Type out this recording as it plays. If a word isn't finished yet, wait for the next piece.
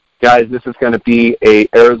Guys, this is going to be a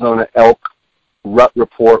Arizona elk rut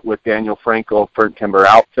report with Daniel Franco of Burnt Timber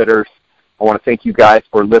Outfitters. I want to thank you guys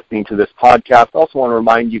for listening to this podcast. I also want to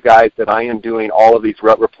remind you guys that I am doing all of these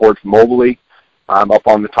rut reports mobily. I'm up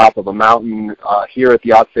on the top of a mountain here at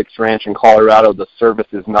the Odd Six Ranch in Colorado. The service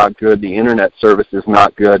is not good. The internet service is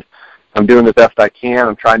not good. I'm doing the best I can.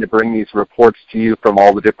 I'm trying to bring these reports to you from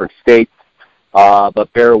all the different states,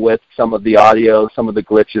 but bear with some of the audio, some of the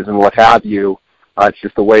glitches, and what have you. It's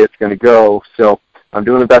just the way it's going to go. So I'm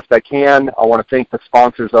doing the best I can. I want to thank the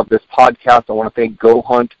sponsors of this podcast. I want to thank Go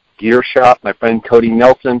Hunt Gear Shop, my friend Cody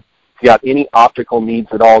Nelson. If you got any optical needs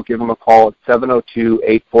at all, give him a call at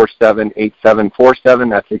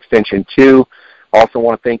 702-847-8747. That's extension 2. Also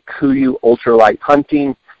want to thank KUIU Ultralight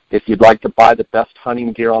Hunting. If you'd like to buy the best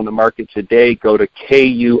hunting gear on the market today, go to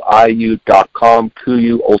KUIU.com,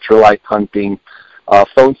 KUIU Ultralight Hunting.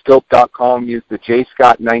 Phonescope.com, use the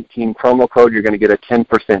JScott19 promo code. You're going to get a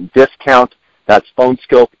 10% discount. That's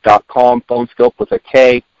phonescope.com, phonescope with a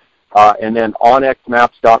K. And then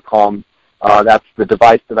onxmaps.com. That's the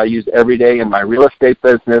device that I use every day in my real estate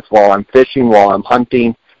business while I'm fishing, while I'm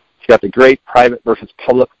hunting. It's got the great private versus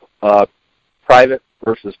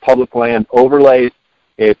public land overlays.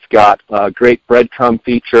 It's got a great breadcrumb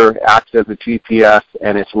feature, acts as a GPS,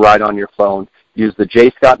 and it's right on your phone. Use the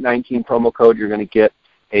JScott19 promo code. You're going to get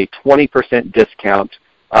a 20% discount.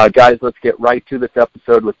 Guys, let's get right to this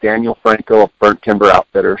episode with Daniel Franco of Burnt Timber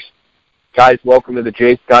Outfitters. Guys, welcome to the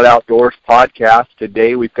J. Scott Outdoors podcast.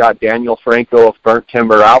 Today we've got Daniel Franco of Burnt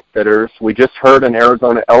Timber Outfitters. We just heard an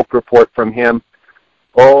Arizona elk report from him,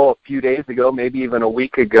 a few days ago, maybe even a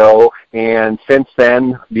week ago. And since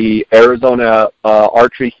then, the Arizona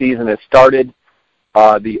archery season has started.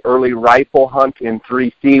 The early rifle hunt in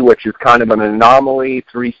 3C, which is kind of an anomaly.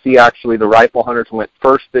 3C, actually, the rifle hunters went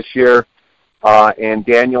first this year. And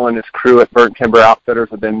Daniel and his crew at Burnt Timber Outfitters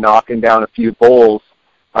have been knocking down a few bulls.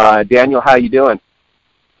 Daniel, how you doing?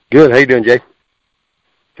 Good. How you doing, Jay?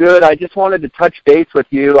 Good. I just wanted to touch base with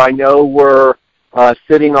you. I know we're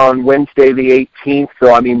sitting on Wednesday the 18th,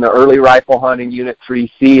 so I mean the early rifle hunt in Unit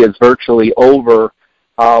 3C is virtually over.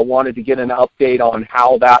 Wanted to get an update on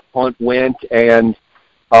how that hunt went and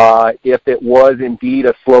if it was indeed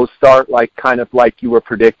a slow start, like you were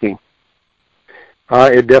predicting.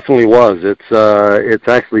 It definitely was. It's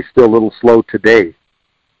actually still a little slow today.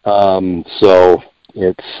 So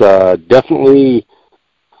it's definitely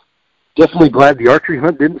glad the archery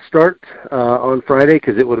hunt didn't start on Friday,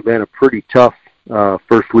 because it would have been a pretty tough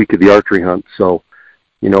first week of the archery hunt. So,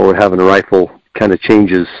 having a rifle kind of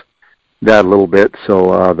changes that a little bit.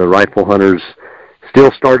 So the rifle hunters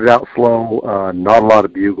still started out slow, not a lot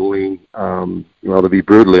of bugling. To be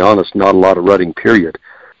brutally honest, not a lot of rutting, period.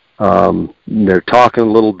 They're talking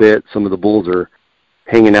a little bit. Some of the bulls are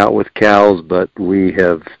hanging out with cows, but we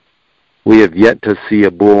have yet to see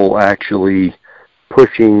a bull actually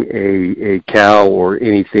pushing a cow or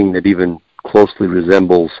anything that even closely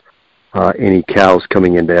resembles any cows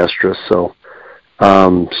coming into estrus. So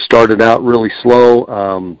started out really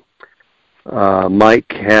slow.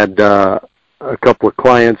 Mike had a couple of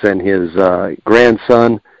clients and his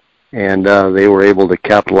grandson, and they were able to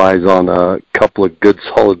capitalize on a couple of good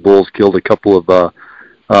solid bulls, killed a couple of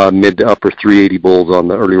mid to upper 380 bulls on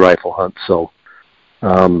the early rifle hunt. So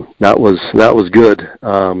that was good.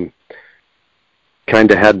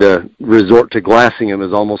 Kind of had to resort to glassing them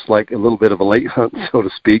as almost like a little bit of a late hunt, so to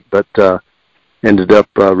speak, but ended up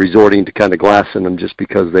resorting to kind of glassing them just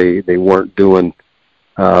because they weren't doing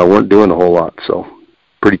a whole lot. So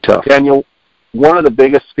pretty tough. Daniel, one of the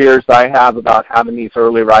biggest fears I have about having these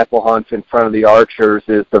early rifle hunts in front of the archers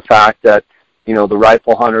is the fact that, the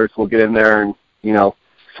rifle hunters will get in there and,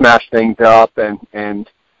 smash things up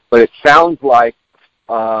but it sounds like,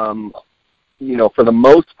 for the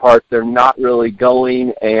most part, they're not really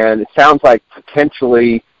going, and it sounds like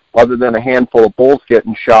potentially, other than a handful of bulls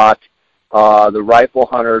getting shot, the rifle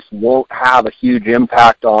hunters won't have a huge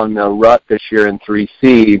impact on the rut this year in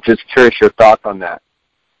 3C. Just curious your thoughts on that.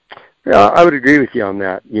 Yeah, I would agree with you on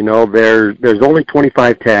that. There's only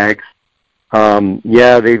 25 tags.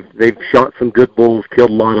 They've shot some good bulls, killed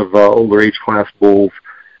a lot of older age class bulls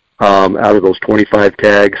out of those 25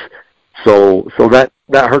 tags. So that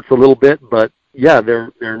hurts a little bit, but yeah,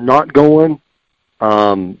 they're not going.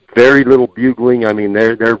 Very little bugling. I mean,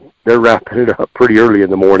 they're wrapping it up pretty early in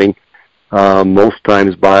the morning, most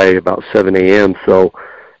times by about 7 a.m. So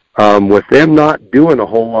with them not doing a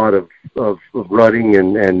whole lot of rutting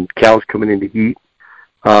and cows coming into heat,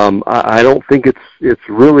 I don't think it's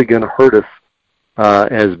really going to hurt us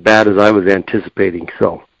as bad as I was anticipating.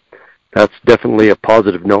 So that's definitely a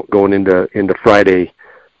positive note going into Friday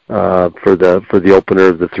for the opener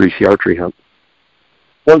of the 3C archery hunt.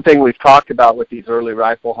 One thing we've talked about with these early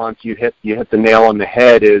rifle hunts, you hit the nail on the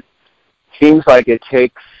head, is seems like it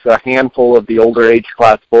takes a handful of the older age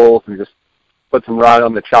class bulls and just puts them right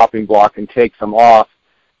on the chopping block and takes them off.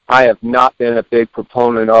 I have not been a big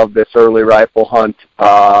proponent of this early rifle hunt,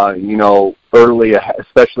 early,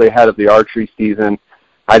 especially ahead of the archery season.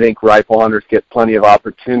 I think rifle hunters get plenty of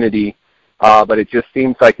opportunity, but it just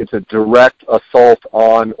seems like it's a direct assault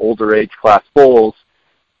on older age class bulls.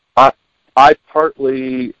 I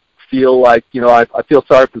partly feel like, I feel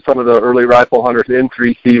sorry for some of the early rifle hunters in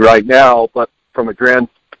 3C right now, but from a grand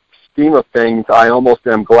scheme of things, I almost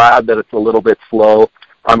am glad that it's a little bit slow.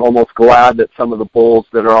 I'm almost glad that some of the bulls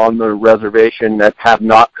that are on the reservation that have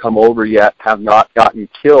not come over yet have not gotten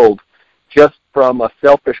killed, just from a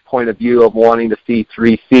selfish point of view of wanting to see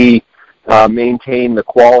 3C maintain the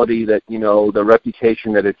quality that, the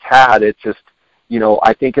reputation that it's had. It's just,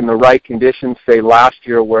 I think in the right conditions, say last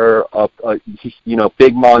year where,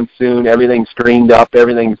 big monsoon, everything's stringed up,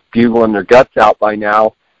 everything's bugling their guts out by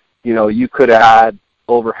now, you could add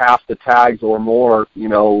over half the tags or more,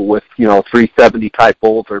 with, 370 type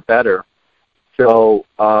bulls or better. So,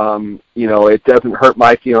 it doesn't hurt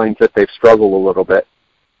my feelings that they've struggled a little bit.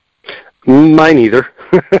 Mine either.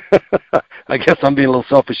 I guess I'm being a little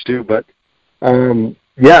selfish too, but I'm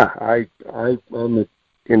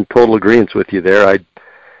in total agreement with you there.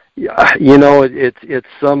 It's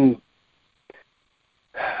some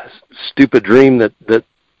stupid dream that the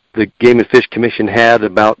Game and Fish Commission had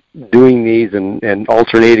about doing these and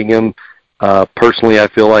alternating them. Personally, I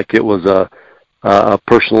feel like it was a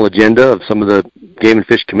personal agenda of some of the Game and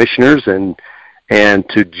Fish commissioners, and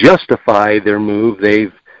to justify their move,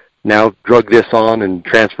 they've now drug this on and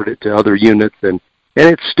transferred it to other units, and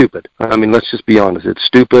it's stupid. I mean, let's just be honest. It's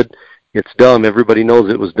stupid. It's dumb. Everybody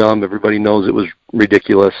knows it was dumb. Everybody knows it was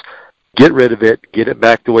ridiculous. Get rid of it. Get it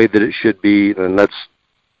back the way that it should be, and let's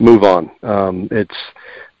move on.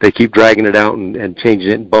 They keep dragging it out and changing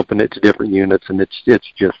it and bumping it to different units, and it's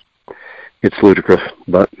ludicrous.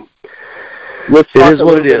 But let's it talk is a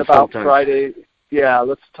what little it bit is about sometimes. Friday. Yeah,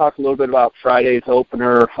 let's talk a little bit about Friday's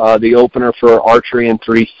opener, the opener for archery in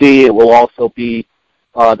 3C. It will also be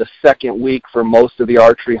the second week for most of the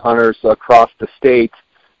archery hunters across the state.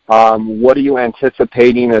 What are you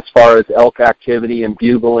anticipating as far as elk activity and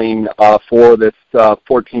bugling for this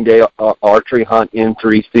 14-day archery hunt in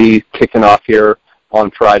 3C kicking off here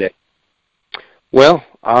on Friday? Well,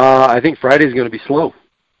 I think Friday's going to be slow.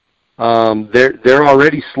 They're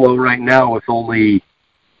already slow right now with only,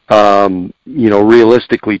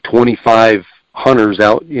 realistically 25 hunters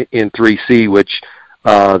out in 3C, which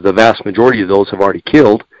the vast majority of those have already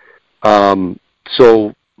killed.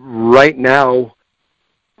 So right now,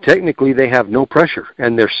 technically they have no pressure,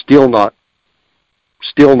 and they're still not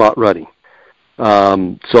running.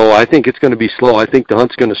 So I think it's going to be slow. I think the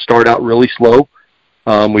hunt's going to start out really slow.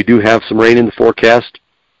 We do have some rain in the forecast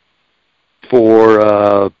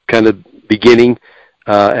for kind of beginning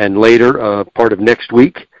and later part of next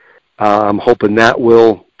week. I'm hoping that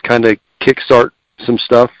will kind of kickstart some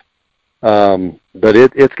stuff. But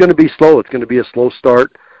it's going to be slow. It's going to be a slow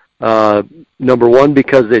start. Number one,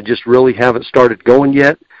 because they just really haven't started going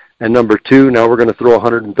yet. And number two, now we're going to throw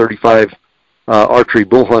 135 archery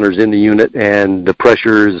bull hunters in the unit, and the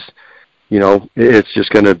pressure is, it's just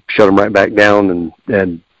going to shut them right back down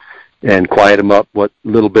and quiet them up. What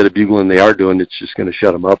little bit of bugling they are doing, it's just going to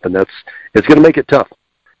shut them up, and it's going to make it tough.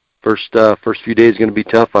 First few days is going to be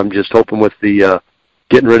tough. I'm just hoping with the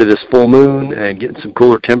getting rid of this full moon and getting some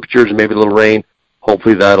cooler temperatures and maybe a little rain,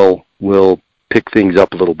 hopefully will pick things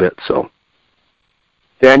up a little bit. So,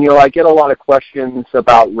 Daniel, I get a lot of questions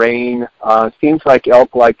about rain. Seems like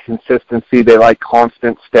elk like consistency. They like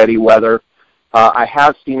constant, steady weather. I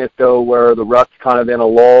have seen it, though, where the rut's kind of in a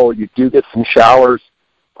lull. You do get some showers,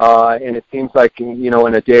 and it seems like, in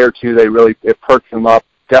a day or two, it perks them up.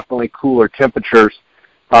 Definitely cooler temperatures.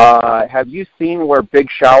 Have you seen where big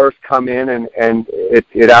showers come in and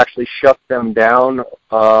it actually shuts them down?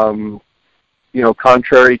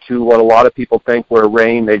 Contrary to what a lot of people think, where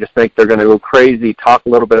rain, they just think they're going to go crazy. Talk a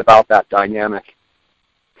little bit about that dynamic.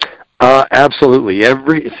 Absolutely. I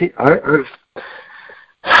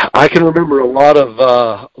can remember a lot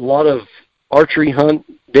of archery hunt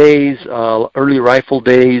days, early rifle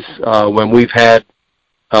days, when we've had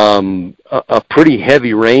a pretty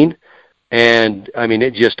heavy rain, and I mean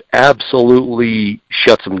it just absolutely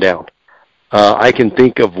shuts them down. I can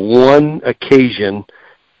think of one occasion.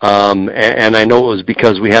 And I know it was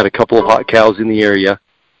because we had a couple of hot cows in the area,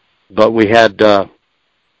 but we had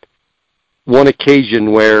one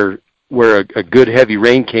occasion where a good heavy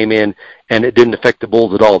rain came in, and it didn't affect the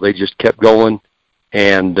bulls at all. They just kept going.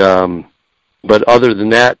 And but other than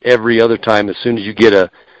that, every other time, as soon as you get a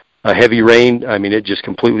heavy rain, I mean, it just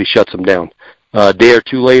completely shuts them down. A day or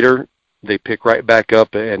two later, they pick right back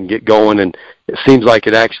up and get going, and it seems like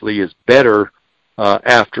it actually is better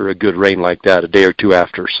after a good rain like that, a day or two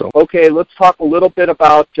after. So okay, let's talk a little bit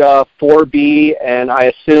about 4B, and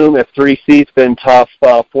I assume if 3C's been tough,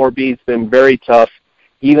 4B's been very tough.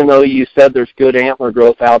 Even though you said there's good antler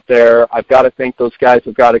growth out there, I've got to think those guys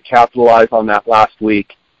have got to capitalize on that last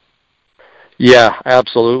week. Yeah,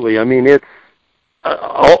 absolutely. I mean, it's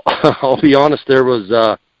I'll be honest. There's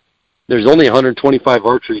only 125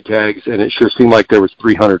 archery tags, and it sure seemed like there was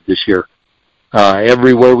 300 this year.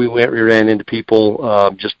 Everywhere we went, we ran into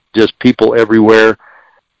people, just people everywhere.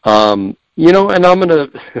 You know, and I'm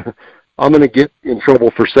gonna get in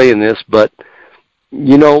trouble for saying this, but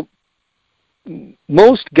you know,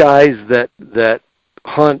 most guys that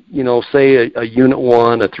hunt, you know, say a unit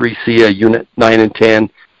 1, a 3C, a unit 9 and 10,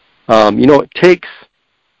 you know, it takes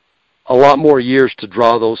a lot more years to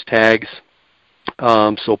draw those tags.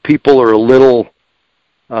 So people are a little,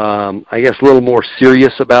 I guess, a little more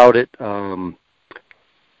serious about it.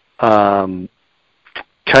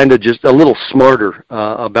 Kind of just a little smarter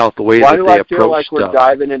about the way that they approach stuff. Why do I feel like we're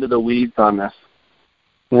diving into the weeds on this?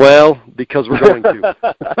 Well, because we're going to.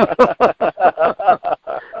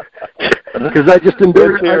 Because I just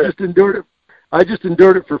endured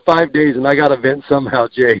it for 5 days, and I got to vent somehow,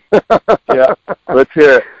 Jay. Yeah, let's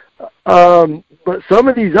hear it. But some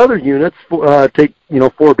of these other units, take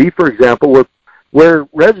 4B for example, where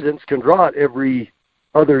residents can draw it every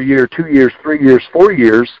other year, 2 years, 3 years, 4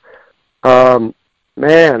 years. We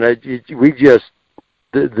just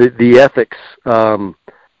the ethics from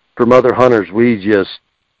other hunters, we just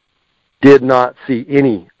did not see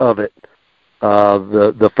any of it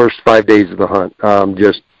the first 5 days of the hunt.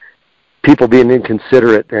 Just people being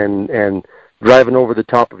inconsiderate and driving over the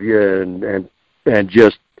top of you and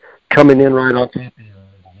just coming in right on top of you.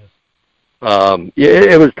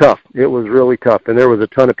 It was tough. It was really tough, and there was a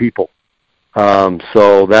ton of people.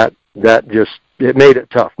 So that just it made it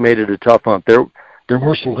tough. Made it a tough hunt. There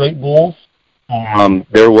were some great bulls.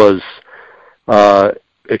 There was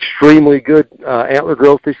extremely good antler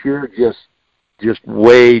growth this year. Just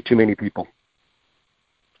way too many people.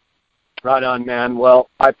 Right on, man. Well,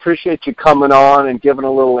 I appreciate you coming on and giving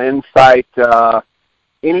a little insight.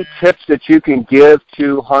 Any tips that you can give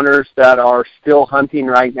to hunters that are still hunting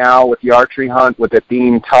right now with the archery hunt, with it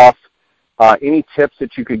being tough? Any tips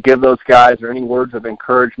that you could give those guys, or any words of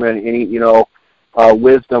encouragement, any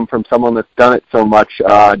wisdom from someone that's done it so much?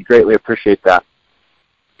 I'd greatly appreciate that.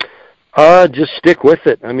 Just stick with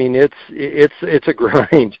it. I mean, it's a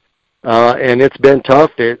grind, and it's been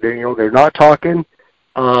tough. They're not talking.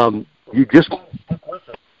 You just stick with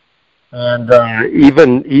it, and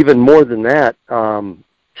even more than that,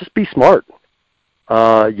 just be smart.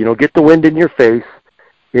 Get the wind in your face.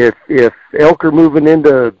 If elk are moving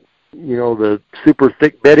into the super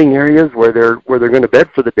thick bedding areas where they're going to bed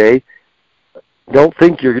for the day, don't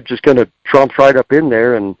think you're just going to tromp right up in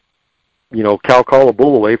there and cow call a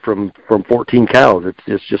bull away from 14 cows.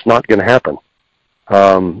 It's just not going to happen.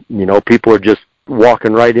 People are just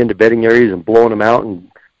walking right into bedding areas and blowing them out,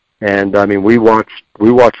 and I mean, we watched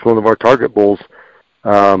one of our target bulls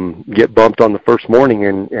get bumped on the first morning,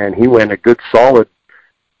 and he went a good solid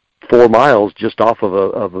 4 miles just off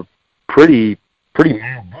of a pretty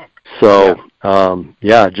so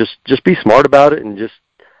just be smart about it and just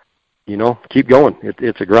keep going.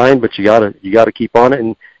 It's a grind, but you gotta keep on it,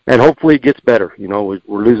 and hopefully it gets better. We're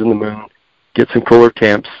losing the moon, get some cooler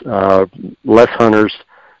temps, less hunters.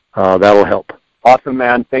 That'll help. Awesome,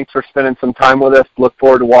 man. Thanks for spending some time with us. Look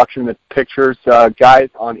forward to watching the pictures. Guys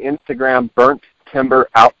on Instagram, Burnt Timber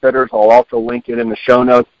Outfitters. I'll also link it in the show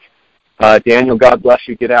notes. Daniel, God bless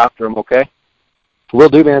you. Get after them, okay? Will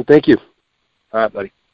do, man. Thank you. All right, buddy.